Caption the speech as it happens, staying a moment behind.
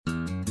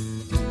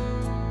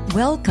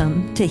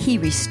Welcome to He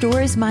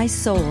Restores My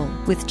Soul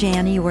with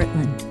Janie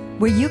Ortland,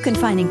 where you can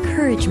find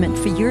encouragement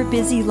for your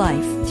busy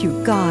life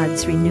through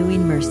God's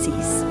renewing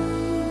mercies.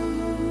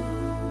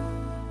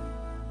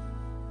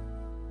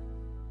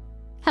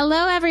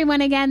 Hello, everyone.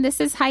 Again, this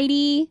is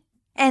Heidi.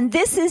 And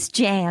this is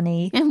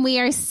Janie. And we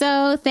are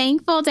so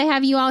thankful to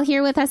have you all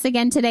here with us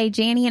again today.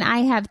 Janie and I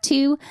have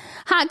 2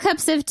 hot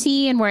cups of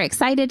tea, and we're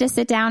excited to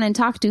sit down and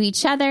talk to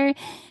each other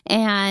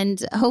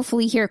and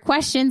hopefully hear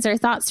questions or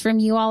thoughts from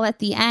you all at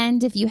the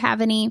end if you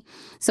have any.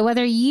 So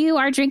whether you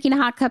are drinking a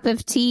hot cup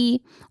of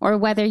tea or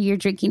whether you're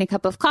drinking a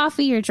cup of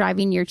coffee or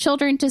driving your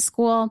children to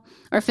school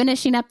or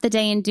finishing up the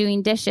day and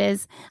doing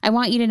dishes, I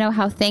want you to know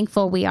how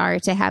thankful we are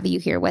to have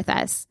you here with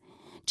us.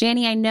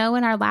 Janie, I know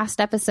in our last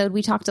episode,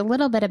 we talked a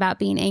little bit about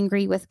being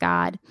angry with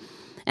God.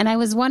 And I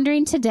was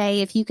wondering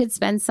today if you could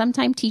spend some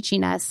time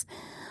teaching us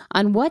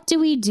on what do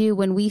we do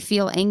when we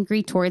feel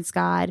angry towards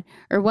God,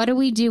 or what do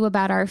we do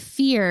about our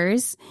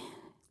fears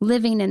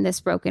living in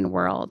this broken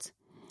world?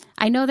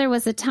 I know there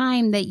was a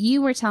time that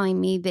you were telling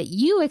me that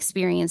you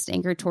experienced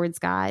anger towards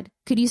God.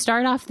 Could you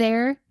start off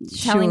there,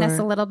 telling us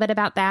a little bit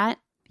about that?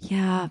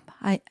 Yeah,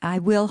 I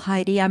will,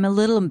 Heidi. I'm a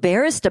little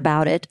embarrassed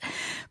about it,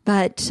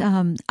 but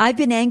I've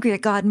been angry at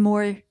God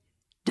more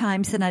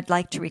times than I'd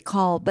like to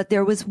recall. But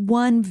there was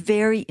one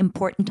very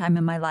important time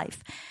in my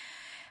life.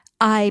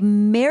 I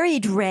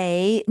married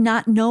Ray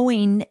not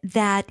knowing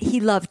that he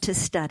loved to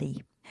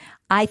study.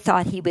 I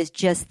thought he was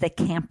just the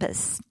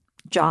campus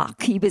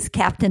jock. He was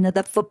captain of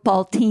the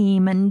football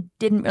team and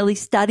didn't really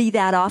study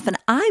that often.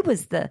 I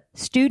was the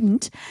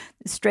student,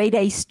 the straight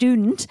A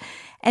student.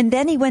 And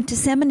then he went to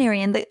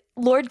seminary, and the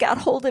Lord got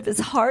hold of his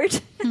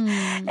heart.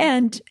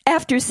 And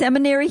after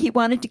seminary, he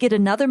wanted to get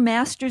another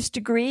master's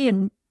degree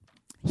in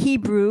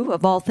Hebrew,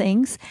 of all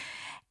things.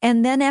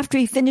 And then after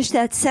he finished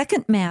that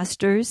second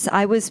master's,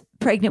 I was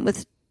pregnant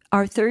with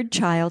our 3rd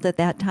child at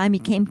that time. He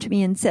came to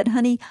me and said,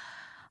 "Honey,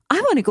 I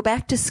want to go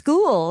back to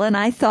school." And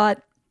I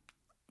thought,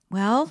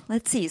 well,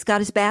 let's see. He's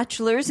got his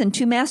bachelor's and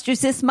 2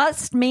 masters. This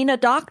must mean a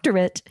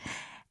doctorate.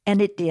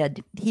 And it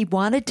did. He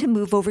wanted to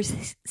move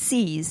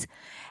overseas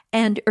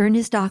and earn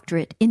his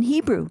doctorate in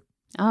Hebrew.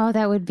 Oh,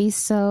 that would be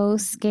so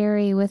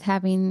scary with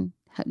having...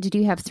 Did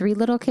you have 3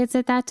 little kids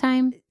at that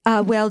time?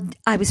 Well,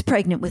 I was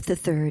pregnant with the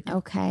 3rd.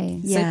 Okay.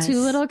 Yes. So 2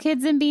 little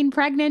kids and being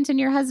pregnant, and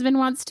your husband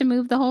wants to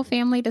move the whole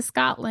family to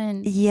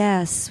Scotland.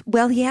 Yes.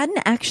 Well, he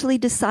hadn't actually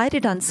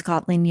decided on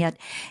Scotland yet.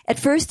 At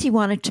first, he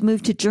wanted to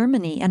move to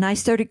Germany, and I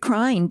started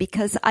crying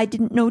because I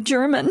didn't know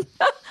German.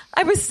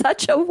 I was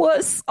such a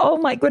wuss. Oh,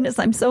 my goodness.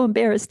 I'm so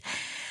embarrassed.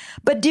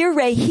 But dear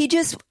Ray, he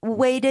just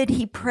waited.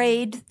 He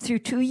prayed through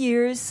 2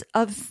 years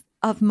of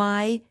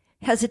my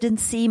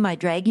hesitancy, my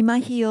dragging my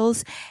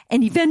heels.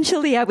 And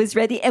eventually I was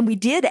ready. And we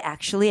did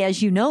actually,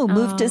 as you know,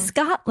 move to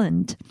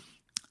Scotland.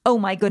 Oh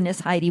my goodness,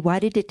 Heidi, why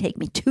did it take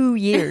me 2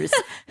 years?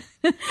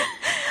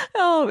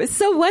 Oh, it was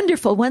so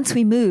wonderful once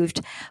we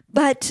moved.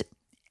 But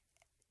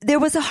there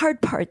was a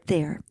hard part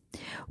there.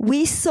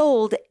 We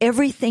sold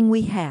everything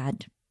we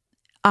had.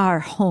 Our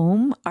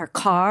home, our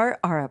car,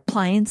 our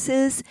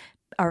appliances,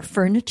 our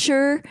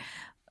furniture,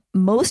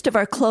 most of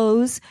our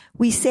clothes.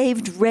 We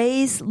saved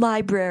Ray's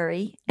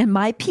library and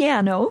my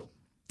piano,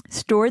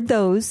 stored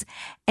those,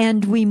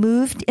 and we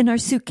moved in our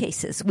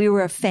suitcases. We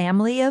were a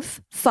family of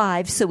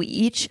 5, so we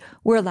each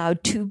were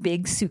allowed 2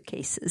 big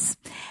suitcases.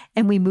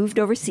 And we moved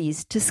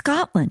overseas to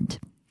Scotland.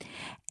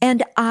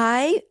 And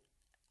I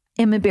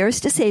am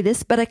embarrassed to say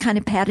this, but I kind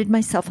of patted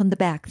myself on the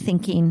back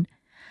thinking,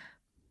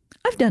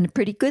 I've done a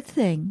pretty good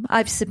thing.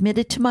 I've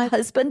submitted to my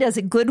husband as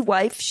a good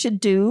wife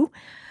should do.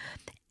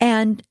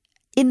 And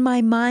in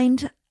my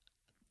mind,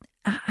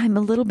 I'm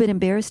a little bit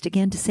embarrassed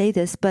again to say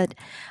this, but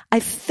I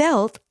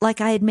felt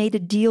like I had made a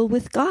deal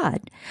with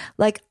God.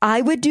 Like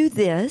I would do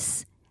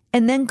this,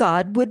 and then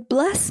God would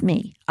bless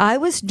me. I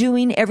was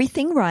doing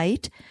everything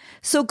right,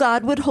 so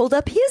God would hold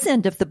up his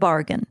end of the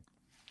bargain.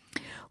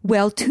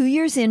 Well, 2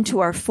 years into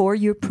our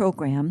 4-year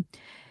program,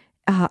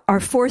 our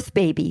 4th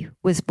baby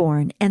was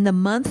born. And the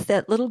month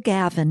that little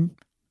Gavin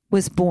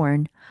was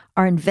born,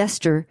 our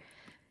investor,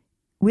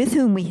 with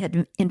whom we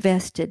had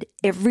invested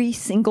every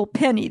single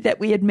penny that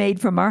we had made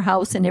from our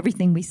house and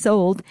everything we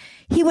sold,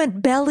 he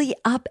went belly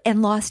up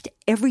and lost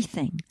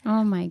everything.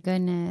 Oh, my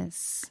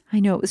goodness.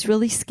 I know, it was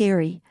really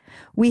scary.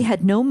 We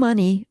had no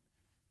money.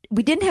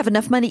 We didn't have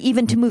enough money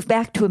even to move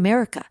back to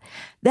America.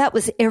 That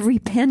was every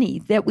penny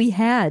that we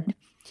had.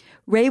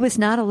 Ray was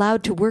not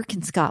allowed to work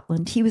in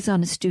Scotland. He was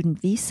on a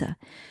student visa.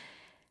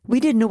 We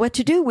didn't know what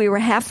to do. We were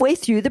halfway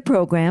through the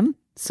program.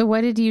 So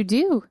what did you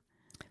do?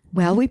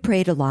 Well, we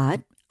prayed a lot.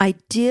 I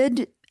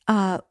did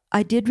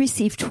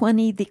receive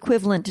the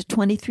equivalent to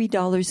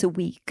 $23 a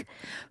week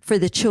for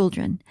the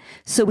children.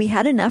 So we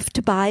had enough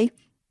to buy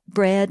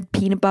bread,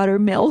 peanut butter,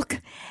 milk,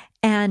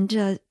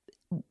 and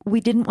we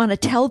didn't want to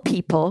tell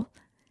people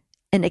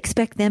and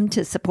expect them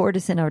to support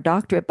us in our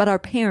doctorate, but our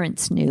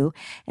parents knew,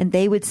 and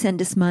they would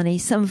send us money.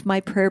 Some of my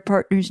prayer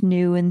partners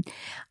knew, and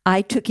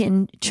I took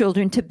in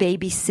children to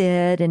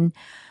babysit, and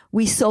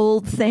we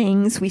sold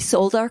things. We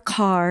sold our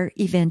car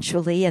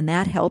eventually, and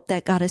that helped.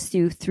 That got us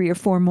through 3 or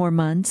 4 more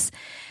months.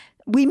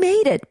 We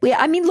made it.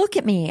 Look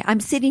at me. I'm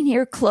sitting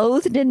here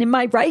clothed and in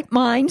my right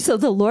mind. So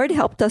the Lord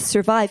helped us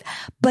survive.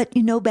 But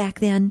back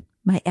then,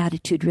 my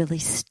attitude really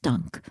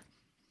stunk.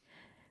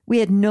 We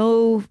had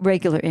no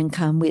regular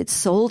income. We had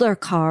sold our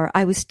car.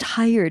 I was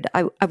tired.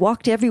 I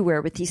walked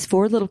everywhere with these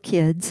 4 little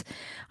kids.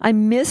 I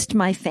missed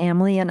my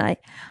family, and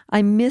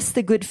I missed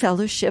the good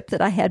fellowship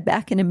that I had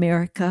back in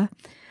America.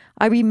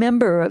 I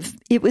remember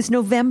it was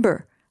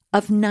November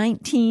of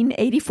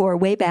 1984,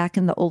 way back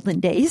in the olden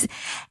days.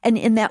 And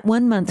in that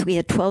 1 month, we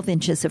had 12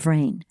 inches of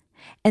rain.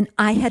 And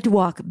I had to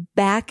walk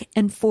back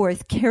and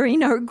forth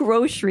carrying our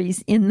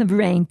groceries in the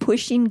rain,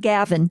 pushing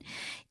Gavin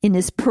in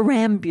his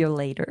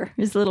perambulator,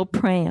 his little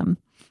pram.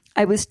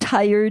 I was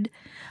tired.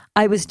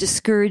 I was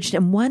discouraged.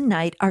 And one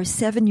night, our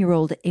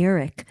 7-year-old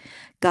Eric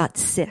got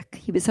sick.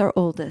 He was our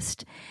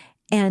oldest.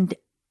 And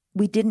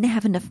we didn't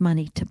have enough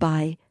money to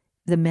buy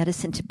the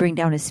medicine to bring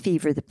down his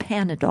fever. The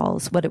Panadol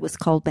is what it was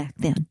called back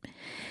then.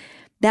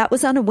 That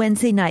was on a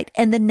Wednesday night.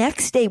 And the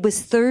next day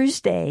was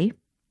Thursday.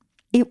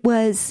 It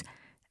was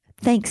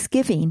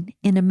Thanksgiving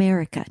in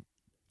America.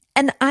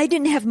 And I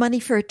didn't have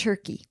money for a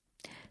turkey.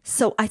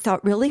 So I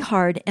thought really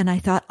hard, and I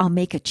thought I'll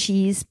make a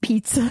cheese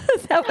pizza.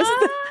 That was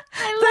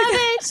I love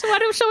it.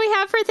 What shall we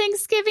have for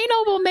Thanksgiving?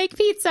 Oh, we'll make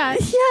pizza.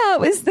 Yeah,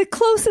 it was the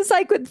closest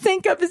I could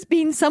think of as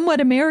being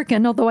somewhat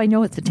American, although I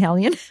know it's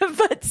Italian,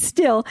 but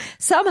still,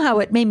 somehow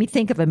it made me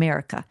think of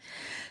America.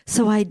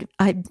 So I'd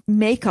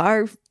make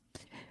our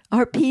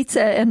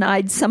pizza, and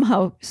I'd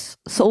somehow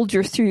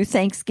soldier through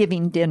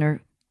Thanksgiving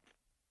dinner.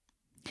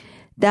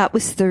 That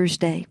was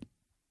Thursday.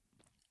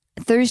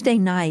 Thursday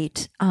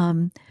night,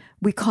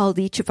 we called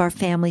each of our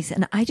families,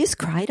 and I just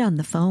cried on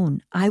the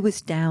phone. I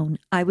was down.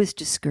 I was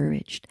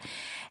discouraged.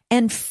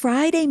 And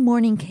Friday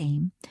morning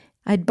came.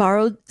 I'd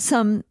borrowed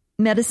some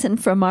medicine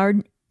from our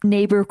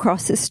neighbor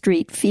across the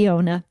street,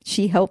 Fiona.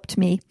 She helped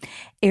me.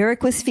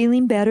 Eric was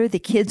feeling better. The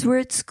kids were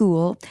at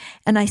school.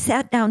 And I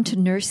sat down to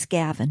nurse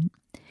Gavin.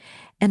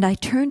 And I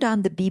turned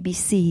on the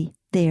BBC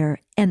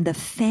there, and the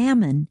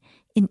famine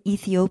in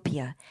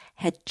Ethiopia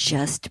had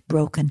just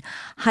broken.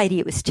 Heidi,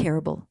 it was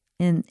terrible.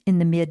 In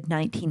the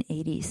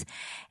mid-1980s.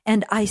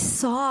 And I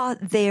saw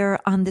there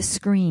on the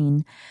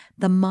screen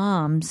the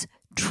moms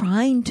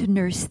trying to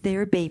nurse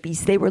their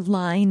babies. They were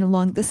lying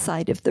along the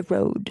side of the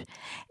road,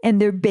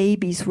 and their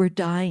babies were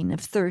dying of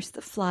thirst.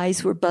 The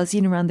flies were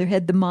buzzing around their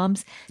head. The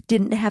moms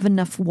didn't have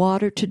enough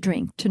water to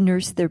drink to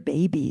nurse their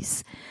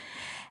babies.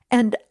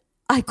 And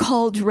I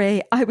called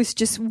Ray. I was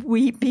just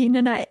weeping,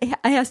 and I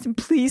asked him,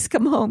 please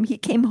come home. He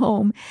came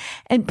home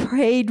and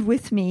prayed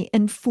with me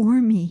and for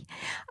me.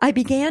 I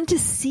began to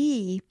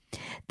see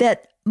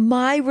that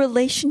my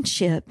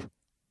relationship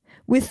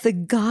with the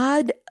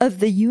God of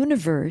the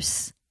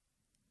universe,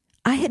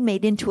 I had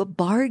made into a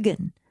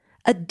bargain,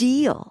 a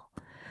deal.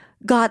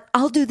 God,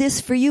 I'll do this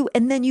for you,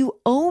 and then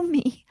you owe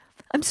me.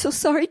 I'm so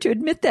sorry to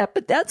admit that,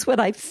 but that's what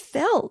I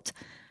felt.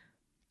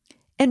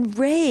 And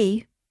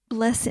Ray,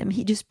 bless him,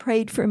 he just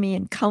prayed for me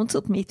and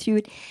counseled me through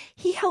it.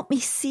 He helped me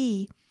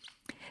see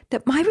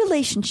that my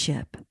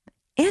relationship,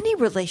 any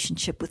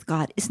relationship with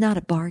God, is not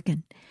a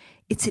bargain.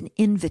 It's an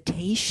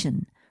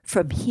invitation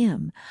from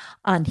him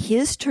on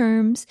his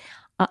terms,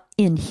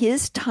 in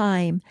his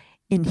time,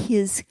 in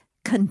his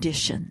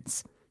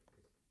conditions.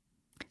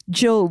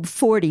 Job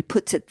 40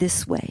 puts it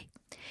this way: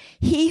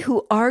 he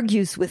who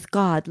argues with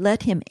God,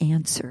 let him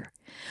answer.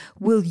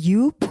 Will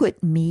you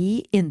put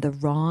me in the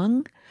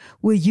wrong?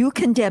 Will you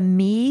condemn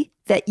me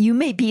that you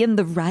may be in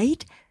the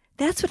right?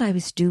 That's what I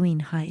was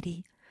doing,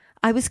 Heidi.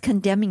 I was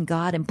condemning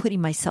God and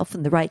putting myself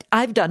in the right.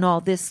 I've done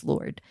all this,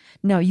 Lord.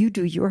 Now you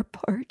do your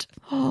part.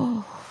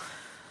 Oh.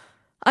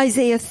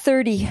 Isaiah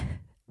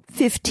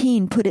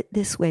 30:15 put it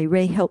this way.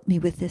 Ray helped me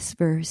with this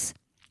verse.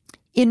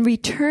 In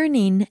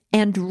returning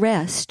and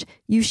rest,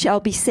 you shall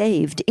be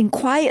saved. In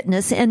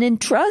quietness and in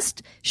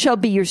trust shall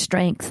be your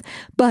strength.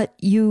 But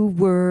you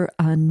were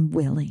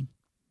unwilling.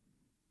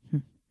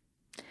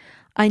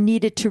 I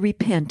needed to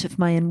repent of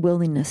my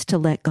unwillingness to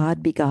let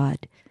God be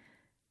God.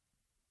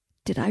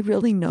 Did I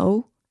really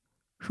know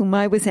whom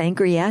I was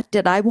angry at?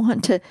 Did I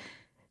want to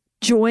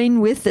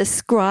join with the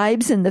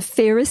scribes and the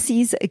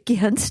Pharisees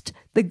against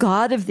the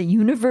God of the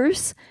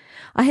universe?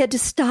 I had to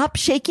stop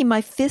shaking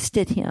my fist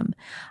at him.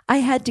 I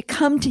had to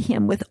come to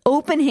him with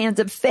open hands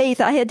of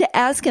faith. I had to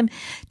ask him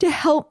to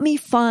help me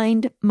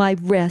find my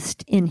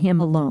rest in him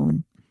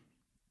alone.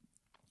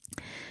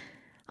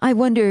 I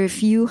wonder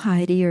if you,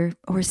 Heidi,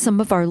 or some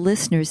of our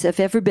listeners have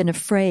ever been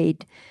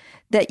afraid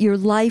that your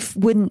life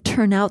wouldn't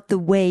turn out the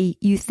way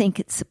you think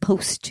it's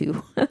supposed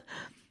to.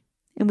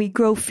 And we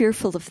grow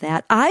fearful of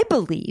that. I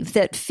believe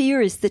that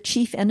fear is the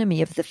chief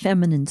enemy of the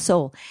feminine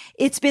soul.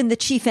 It's been the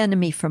chief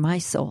enemy for my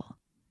soul.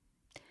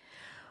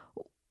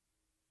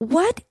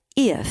 What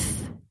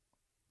if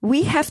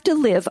we have to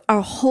live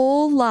our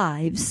whole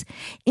lives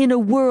in a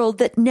world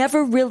that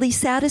never really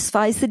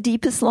satisfies the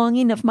deepest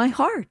longing of my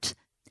heart?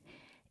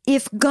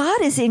 If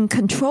God is in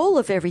control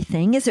of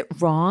everything, is it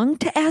wrong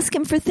to ask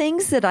him for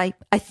things that I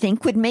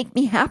think would make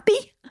me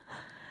happy?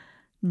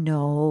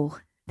 No,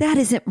 That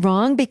isn't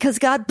wrong because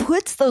God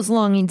puts those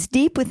longings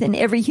deep within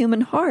every human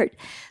heart.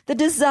 The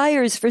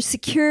desires for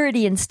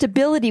security and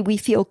stability we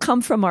feel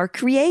come from our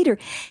Creator.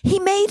 He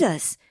made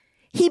us.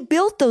 He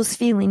built those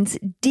feelings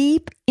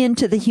deep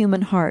into the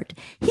human heart.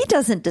 He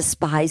doesn't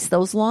despise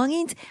those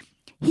longings.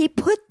 He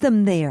put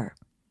them there.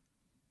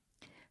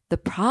 The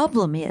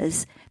problem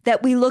is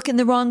that we look in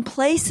the wrong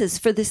places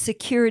for the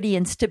security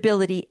and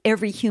stability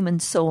every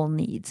human soul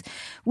needs.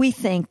 We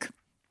think,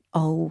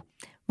 oh,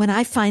 when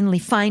I finally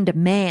find a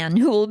man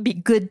who will be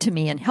good to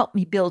me and help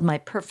me build my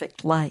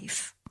perfect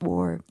life,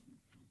 or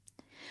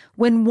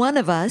when one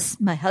of us,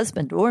 my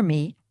husband or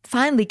me,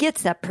 finally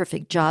gets that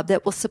perfect job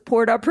that will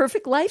support our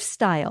perfect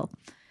lifestyle,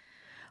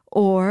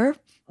 or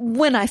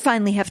when I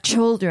finally have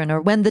children, or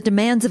when the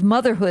demands of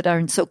motherhood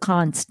aren't so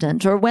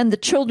constant, or when the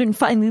children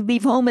finally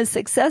leave home as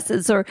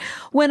successes, or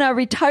when our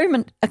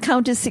retirement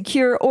account is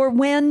secure, or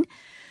when,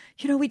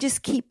 we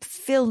just keep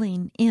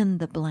filling in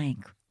the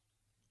blank.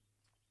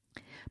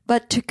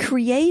 But to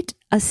create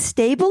a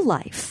stable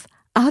life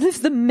out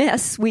of the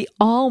mess we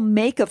all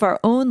make of our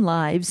own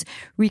lives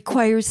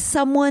requires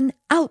someone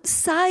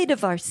outside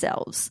of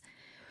ourselves.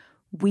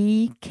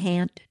 We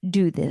can't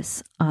do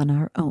this on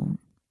our own.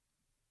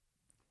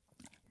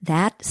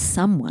 That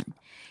someone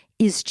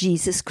is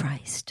Jesus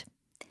Christ.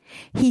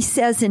 He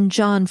says in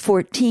John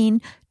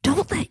 14,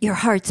 "Don't let your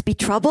hearts be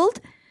troubled.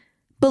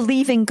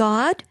 Believe in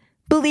God.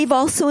 Believe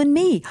also in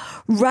me.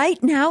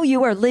 Right now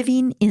you are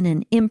living in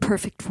an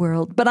imperfect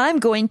world, but I'm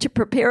going to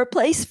prepare a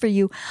place for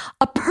you,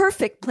 a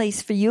perfect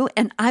place for you,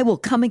 and I will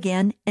come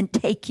again and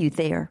take you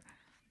there."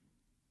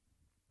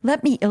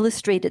 Let me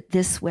illustrate it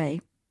this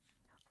way.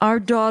 Our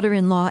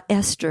daughter-in-law,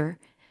 Esther,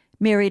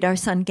 married our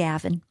son,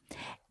 Gavin,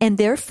 and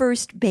their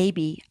first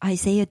baby,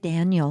 Isaiah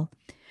Daniel,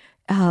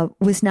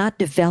 was not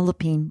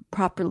developing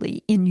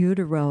properly in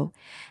utero,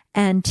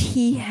 and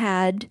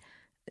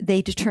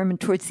they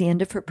determined towards the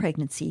end of her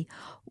pregnancy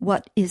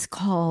what is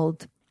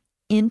called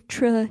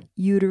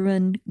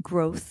intrauterine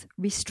growth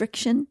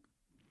restriction.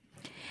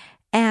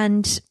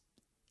 And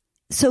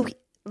so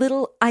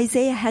little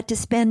Isaiah had to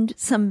spend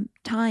some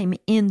time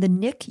in the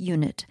NIC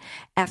unit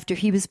after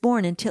he was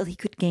born until he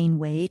could gain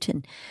weight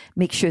and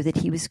make sure that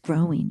he was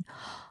growing.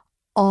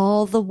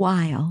 All the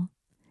while,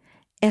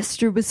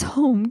 Esther was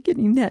home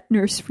getting that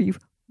nursery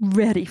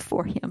ready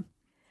for him.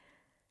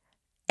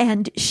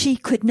 And she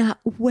could not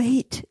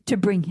wait to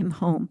bring him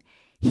home.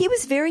 He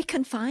was very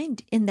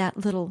confined in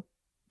that little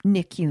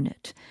NIC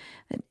unit.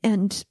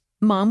 And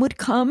Mom would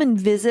come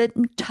and visit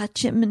and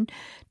touch him and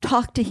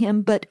talk to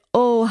him, but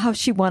oh, how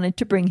she wanted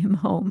to bring him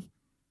home.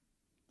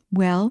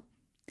 Well,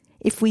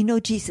 if we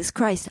know Jesus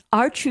Christ,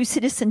 our true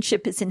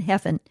citizenship is in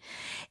heaven.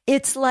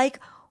 It's like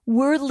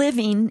we're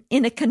living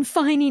in a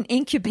confining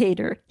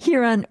incubator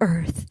here on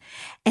earth,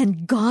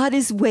 and God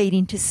is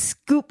waiting to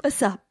scoop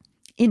us up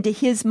into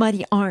his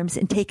mighty arms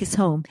and take us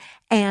home,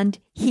 and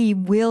he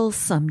will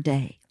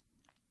someday.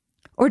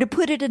 Or to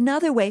put it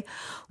another way,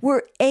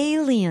 we're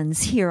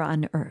aliens here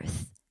on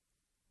earth.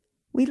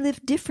 We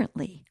live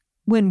differently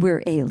when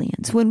we're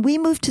aliens. When we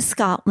moved to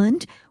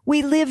Scotland,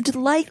 we lived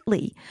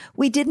lightly.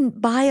 We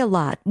didn't buy a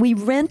lot. We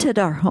rented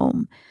our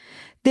home.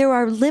 There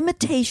are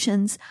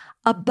limitations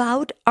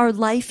about our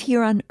life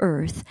here on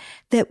earth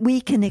that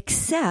we can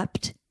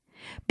accept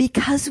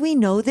because we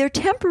know they're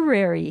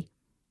temporary.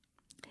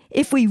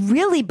 If we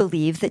really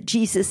believe that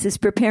Jesus is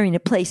preparing a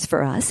place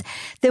for us,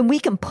 then we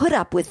can put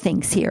up with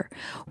things here.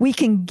 We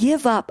can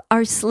give up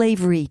our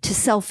slavery to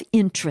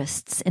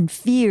self-interests and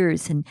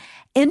fears and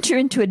enter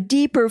into a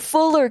deeper,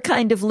 fuller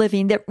kind of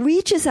living that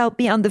reaches out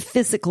beyond the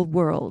physical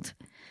world.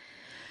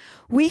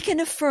 We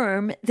can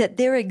affirm that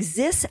there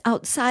exists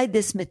outside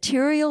this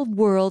material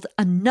world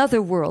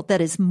another world that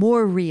is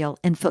more real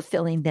and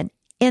fulfilling than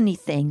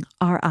anything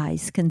our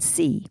eyes can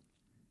see.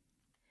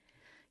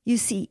 You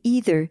see,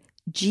 either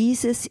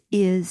Jesus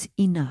is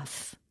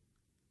enough,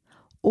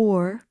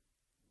 or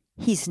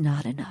he's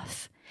not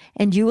enough.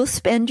 And you will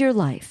spend your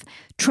life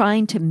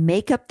trying to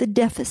make up the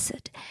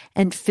deficit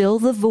and fill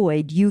the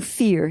void you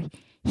fear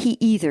he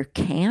either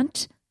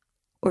can't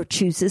or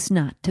chooses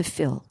not to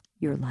fill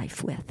your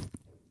life with.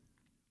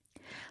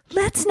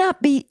 Let's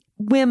not be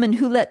women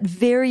who let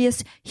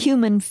various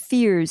human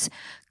fears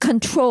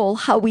control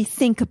how we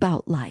think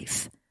about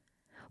life.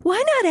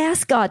 Why not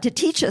ask God to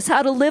teach us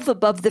how to live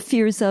above the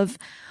fears of,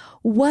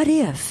 what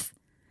if?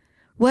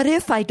 What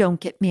if I don't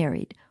get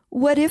married?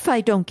 What if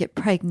I don't get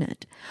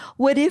pregnant?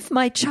 What if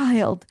my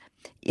child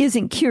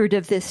isn't cured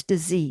of this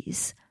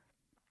disease?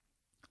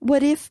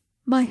 What if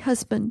my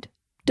husband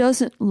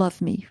doesn't love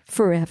me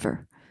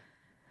forever?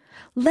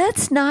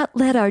 Let's not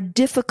let our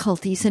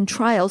difficulties and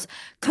trials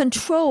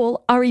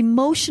control our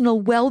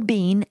emotional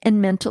well-being and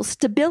mental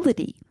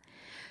stability.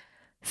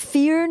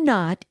 Fear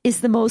not is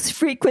the most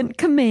frequent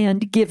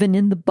command given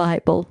in the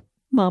Bible.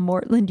 Mom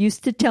Ortland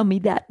used to tell me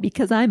that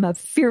because I'm a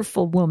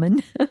fearful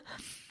woman.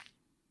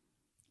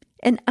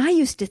 And I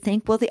used to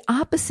think, well, the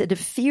opposite of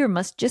fear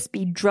must just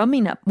be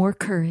drumming up more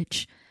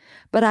courage.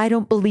 But I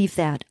don't believe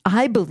that.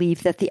 I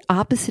believe that the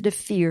opposite of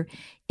fear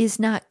is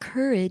not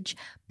courage,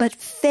 but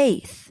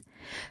faith.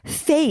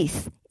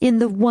 Faith in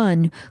the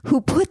one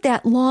who put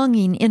that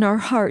longing in our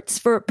hearts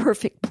for a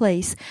perfect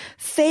place.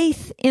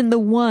 Faith in the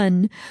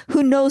one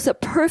who knows a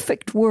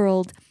perfect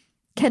world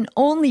can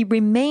only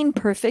remain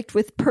perfect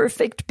with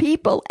perfect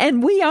people,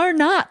 and we are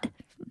not.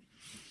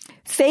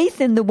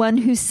 Faith in the one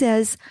who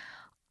says,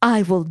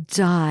 I will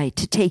die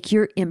to take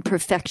your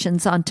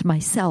imperfections onto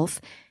myself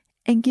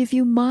and give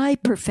you my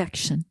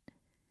perfection.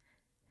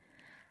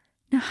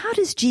 Now, how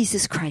does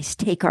Jesus Christ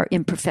take our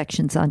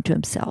imperfections onto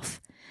himself?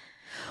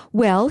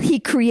 Well, he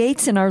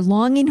creates in our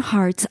longing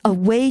hearts a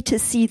way to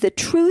see the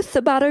truth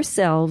about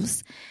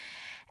ourselves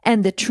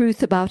and the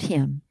truth about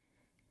him.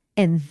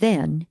 And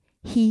then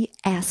he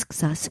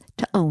asks us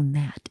to own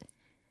that.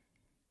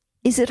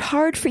 Is it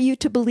hard for you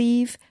to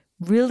believe,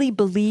 really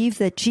believe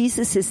that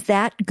Jesus is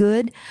that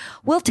good?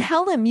 Well,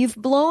 tell him you've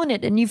blown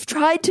it and you've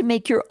tried to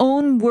make your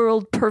own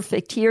world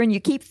perfect here and you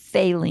keep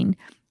failing.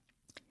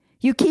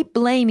 You keep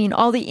blaming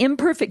all the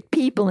imperfect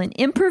people and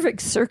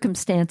imperfect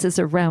circumstances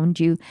around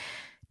you.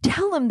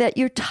 Tell him that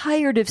you're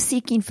tired of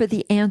seeking for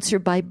the answer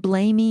by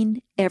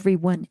blaming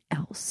everyone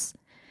else.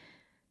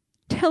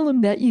 Tell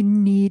him that you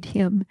need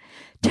him.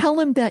 Tell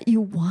him that you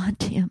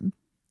want him.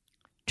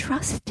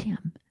 Trust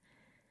him.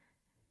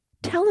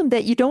 Tell him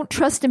that you don't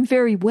trust him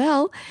very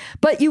well,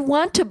 but you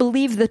want to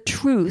believe the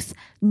truth,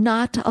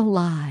 not a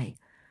lie.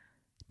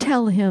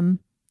 Tell him,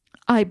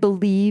 I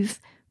believe.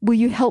 Will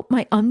you help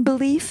my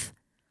unbelief?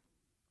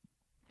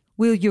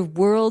 Will your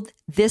world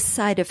this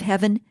side of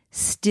heaven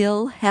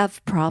still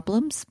have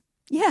problems?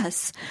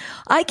 Yes.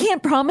 I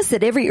can't promise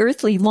that every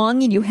earthly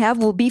longing you have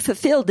will be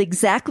fulfilled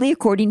exactly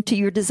according to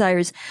your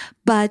desires,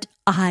 but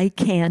I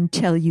can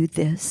tell you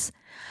this.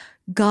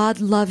 God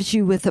loves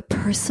you with a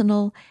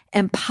personal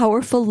and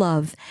powerful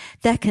love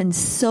that can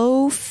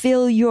so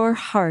fill your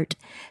heart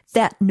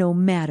that no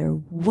matter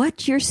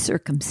what your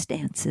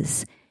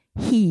circumstances,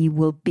 he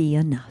will be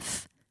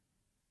enough.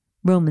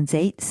 Romans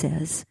 8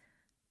 says,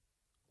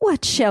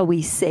 what shall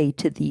we say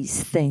to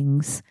these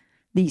things,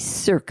 these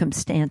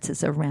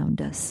circumstances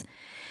around us?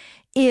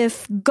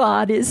 If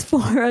God is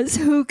for us,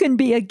 who can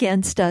be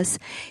against us?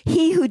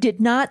 He who did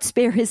not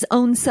spare his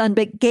own son,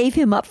 but gave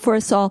him up for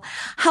us all,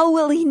 how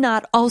will he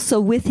not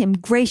also with him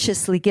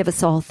graciously give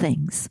us all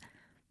things?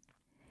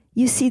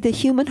 You see, the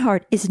human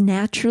heart is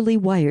naturally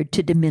wired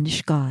to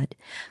diminish God.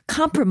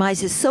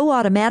 Compromise is so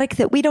automatic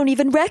that we don't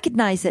even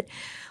recognize it.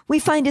 We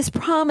find his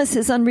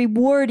promises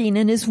unrewarding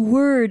and his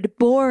word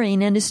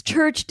boring and his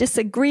church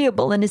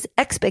disagreeable and his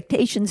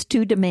expectations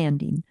too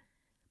demanding.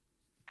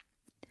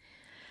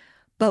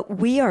 But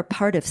we are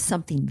part of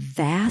something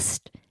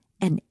vast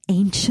and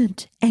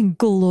ancient and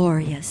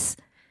glorious.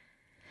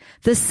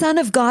 The Son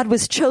of God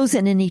was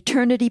chosen in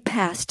eternity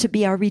past to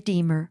be our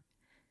Redeemer.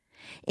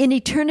 In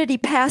eternity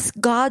past,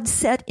 God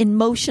set in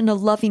motion a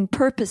loving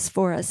purpose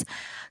for us.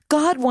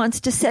 God wants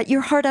to set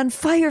your heart on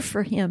fire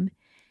for him.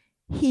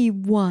 He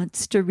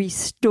wants to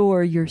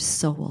restore your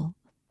soul.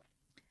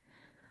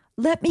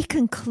 Let me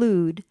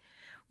conclude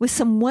with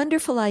some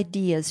wonderful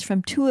ideas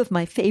from two of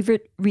my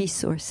favorite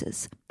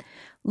resources.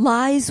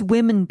 Lies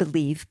Women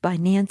Believe by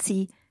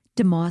Nancy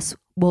DeMoss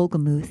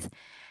Wolgemuth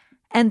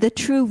and The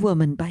True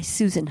Woman by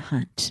Susan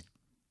Hunt.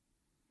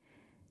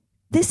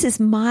 This is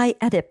my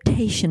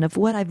adaptation of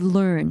what I've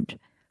learned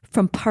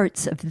from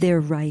parts of their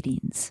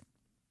writings.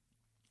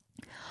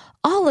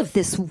 All of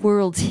this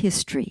world's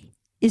history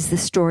is the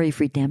story of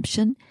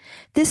redemption.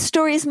 This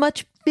story is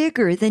much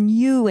bigger than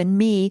you and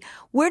me.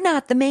 We're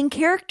not the main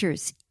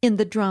characters in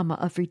the drama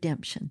of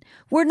redemption.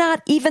 We're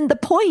not even the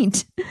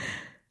point.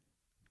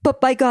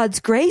 But by God's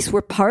grace,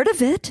 we're part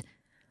of it.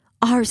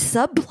 Our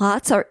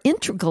subplots are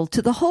integral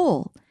to the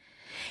whole.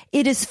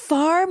 It is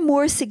far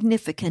more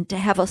significant to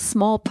have a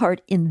small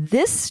part in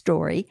this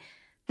story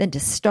than to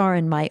star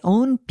in my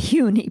own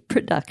puny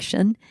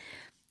production.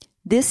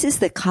 This is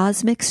the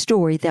cosmic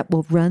story that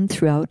will run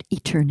throughout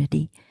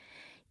eternity.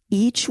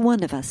 Each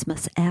one of us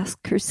must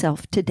ask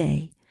herself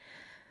today,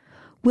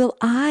 will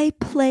I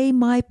play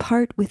my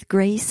part with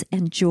grace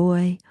and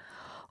joy,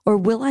 or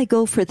will I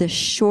go for the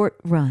short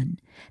run,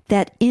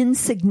 that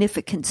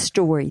insignificant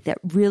story that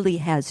really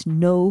has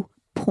no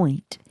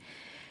point?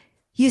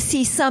 You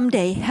see,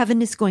 someday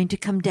heaven is going to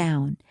come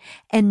down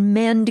and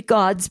mend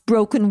God's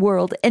broken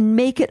world and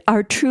make it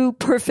our true,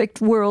 perfect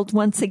world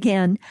once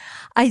again.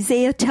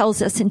 Isaiah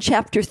tells us in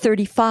chapter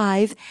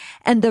 35,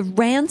 and the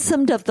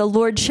ransomed of the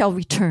Lord shall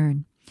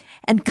return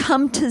and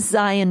come to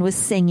Zion with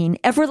singing.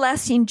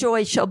 Everlasting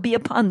joy shall be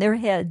upon their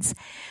heads.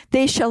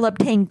 They shall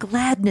obtain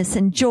gladness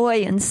and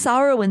joy, and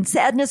sorrow and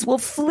sadness will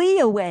flee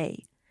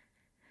away.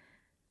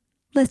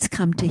 Let's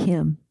come to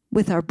him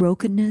with our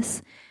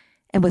brokenness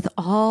and with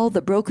all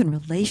the broken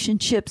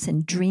relationships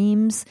and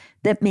dreams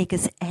that make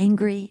us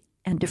angry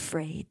and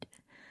afraid.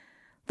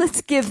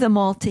 Let's give them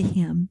all to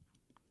him.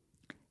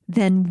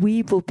 Then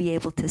we will be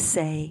able to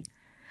say,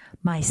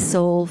 my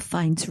soul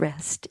finds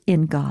rest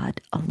in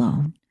God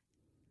alone.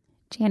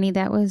 Janie,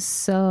 that was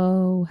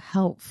so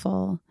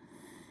helpful.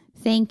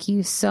 Thank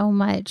you so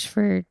much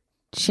for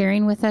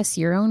sharing with us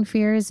your own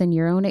fears and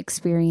your own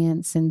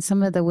experience and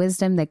some of the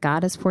wisdom that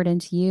God has poured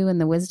into you and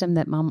the wisdom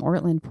that Mom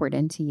Ortlund poured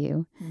into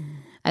you.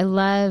 I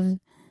love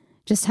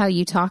just how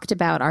you talked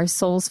about our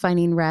souls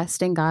finding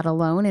rest in God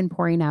alone and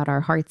pouring out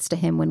our hearts to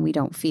him when we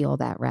don't feel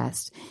that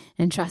rest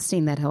and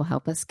trusting that he'll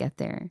help us get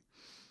there.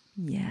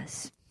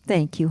 Yes.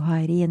 Thank you,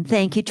 Heidi. And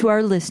thank you to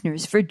our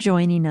listeners for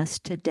joining us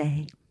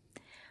today.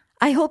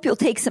 I hope you'll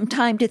take some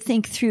time to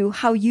think through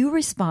how you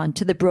respond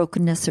to the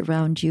brokenness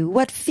around you,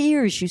 what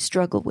fears you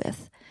struggle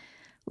with.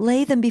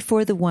 Lay them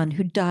before the one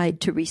who died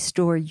to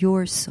restore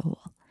your soul.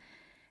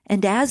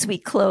 And as we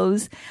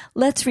close,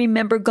 let's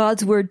remember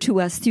God's word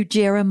to us through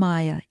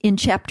Jeremiah in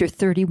chapter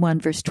 31,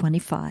 verse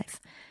 25.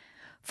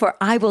 For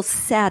I will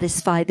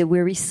satisfy the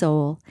weary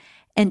soul,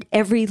 and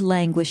every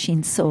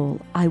languishing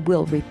soul I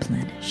will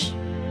replenish.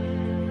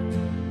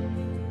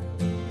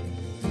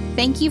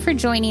 Thank you for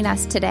joining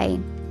us today.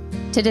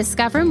 To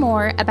discover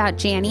more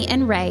about Jani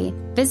and Ray,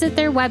 visit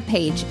their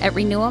webpage at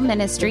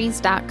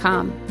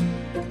renewalministries.com.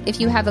 If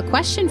you have a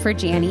question for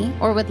Jani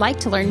or would like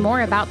to learn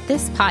more about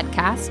this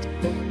podcast,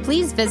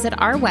 please visit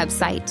our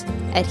website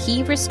at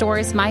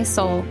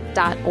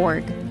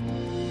herestoresmysoul.org.